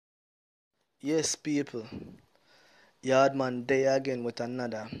Yes, people. Yardman there again with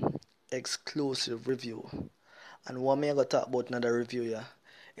another exclusive review. And what me I gonna talk about another review yeah,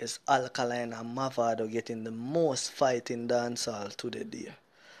 is Alkaline and Mavado getting the most fight in dancehall to the day.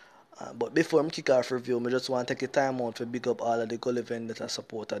 But before I kick off review, I just want to take a time out to big up all of the Gully Vendetta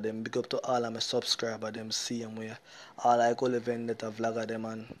supporter them. Big up to all of my subscriber them same way. All I Gully Vendetta vlogger them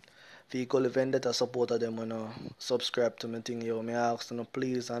and the Gully Vendetta supporter them subscribe to my thing yo. Me ask you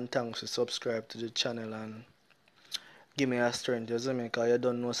please and thanks to subscribe to the channel and give me a strength, you see me? Cause you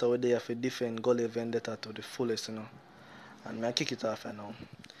don't know so we there for defend Gully Vendetta to the fullest. And me I kick it off now.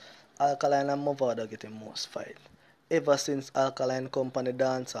 Alkaline and Mavado getting most fight. Ever since Alkaline Company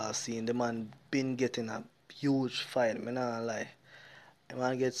dancehall scene, the man been getting a huge fight, me not lie. He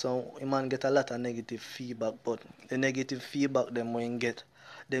man get a lot of negative feedback, but the negative feedback them when get,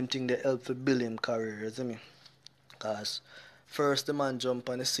 them think they help to build him career, you see me? Cause first the man jump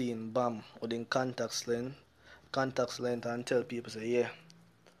on the scene, bam, with him contacts length and tell people say, yeah,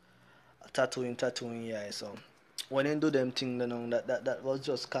 tattooing, yeah. So when he do them thing, that was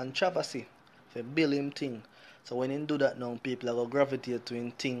just controversy for build him thing. So when he do that now, people are gonna gravitate to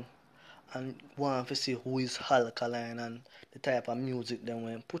him thing and want to see who is Alkaline and the type of music them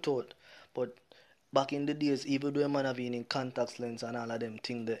when put out. But back in the days, even though a man have been in contacts lens and all of them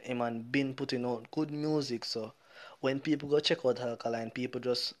thing, the a man been putting out good music. So when people go check out Alkaline, people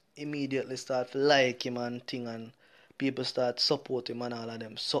just immediately start to like him and thing and people start support him and all of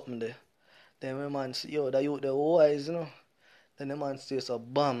them something there. Then when man see, yo, that youth the wise. Then the man says a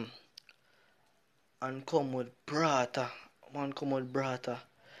bam and come with brata. Man come with brata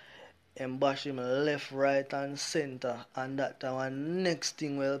and bash him left, right and center and that time and next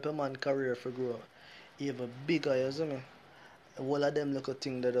thing will help a man career for grow even bigger, you see me? All of them little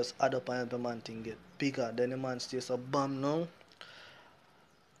thing they just add up and help a man thing get bigger. Then the man stays a bam now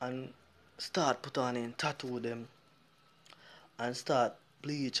and start put on in tattoo them and start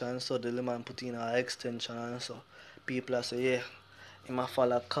bleach and so the man put in a extension and so people are say yeah him a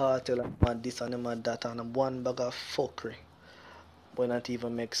follow cartel and him a this and him a that and one bag of fuckery but not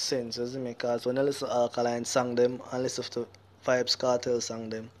even make sense, you see me? Cause when I listen to Alkaline song them and listen to Vibes Cartel song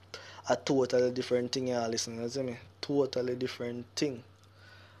them a totally different thing you listen, you see me? Totally different thing.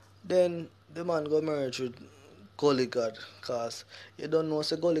 Then the man go merge with Gully God, cause you don't know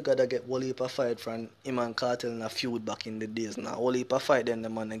say Gully God I get whole heap of fight from him and Cartel in a feud back in the days now. Whole heap of fight then the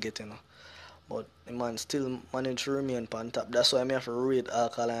man I get. But the man still managed to remain on top. That's why I have to rate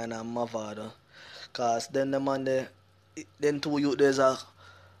Alkaline and Mavado. Cause then the man there then two youth there's a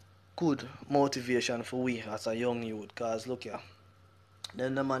good motivation for we as a young youth. Cause look here.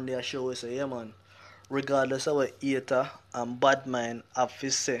 Then the man there show us say, yeah man, regardless of what hater and bad mind have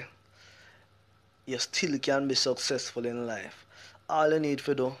to say, you still can be successful in life. All you need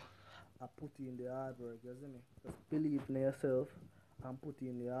to do is put in the hard work, you see me? Just believe in yourself and put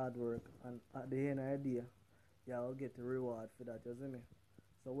in the hard work and at the end of the day, you will get the reward for that, you see me?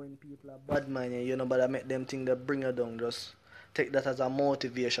 So when people are bad minded, you know, but I make them think that bring you down, just take that as a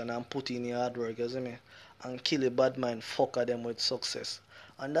motivation and put in your hard work, you see me? And kill a bad mind, fucker them with success.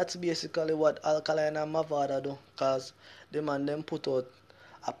 And that's basically what Alkaline and Mavada do, cause them and them put out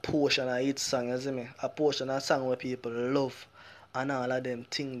a portion of each song, you see me? A portion of song where people love and all of them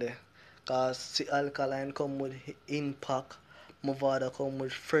thing there. Cause see Alkaline come with impact, Mavada come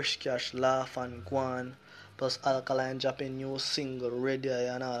with fresh cash, laugh and guan. Plus Alkaline dropping new single, ready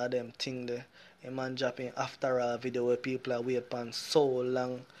and all of them thing there. A man dropping after a video where people are waiting for so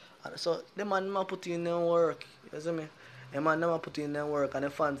long. And so the man ma put in their work, you see me? The man never put in their work and the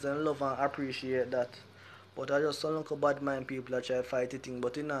fans them love and appreciate that. But I just saw look bad mind people that try to fight it thing,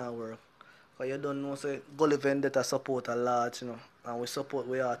 but it not work. Cause you don't know say Gully Vendetta support a lot. And we support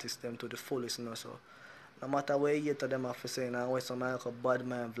we artists them to the fullest. So no matter where you to them have to say and where some like a bad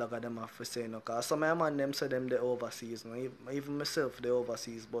mind vlogger them have to say. Cause some of my man them say them they overseas. Even myself they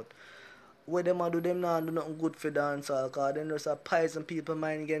overseas, but what them a do them now do nothing good for dancehall cause them just a poison people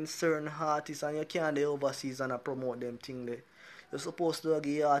mind against certain artists and you can't they overseas and a promote them thing there. You're supposed to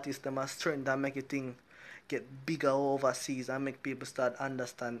give artists them a strength and make it thing get bigger overseas and make people start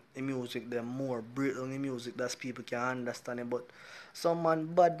understand the music them more, break down the music that people can understand it. But some man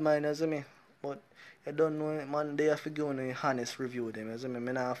bad mind, you see me. But you don't know it, man, they have to give me honest review them, you see me.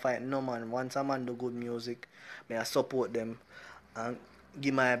 Me not fight no man. Once a man do good music, me I support them and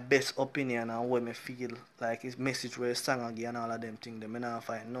give my best opinion on what me feel like his message where his song again and all of them things. Me not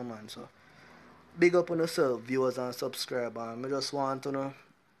fight no man. So big up on yourself, viewers and subscribers. I just want to know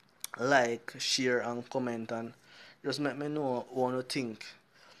like, share and comment and just make me know what you think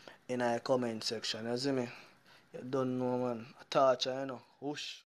in our comment section. You see me? You don't know man. A torture, Whoosh.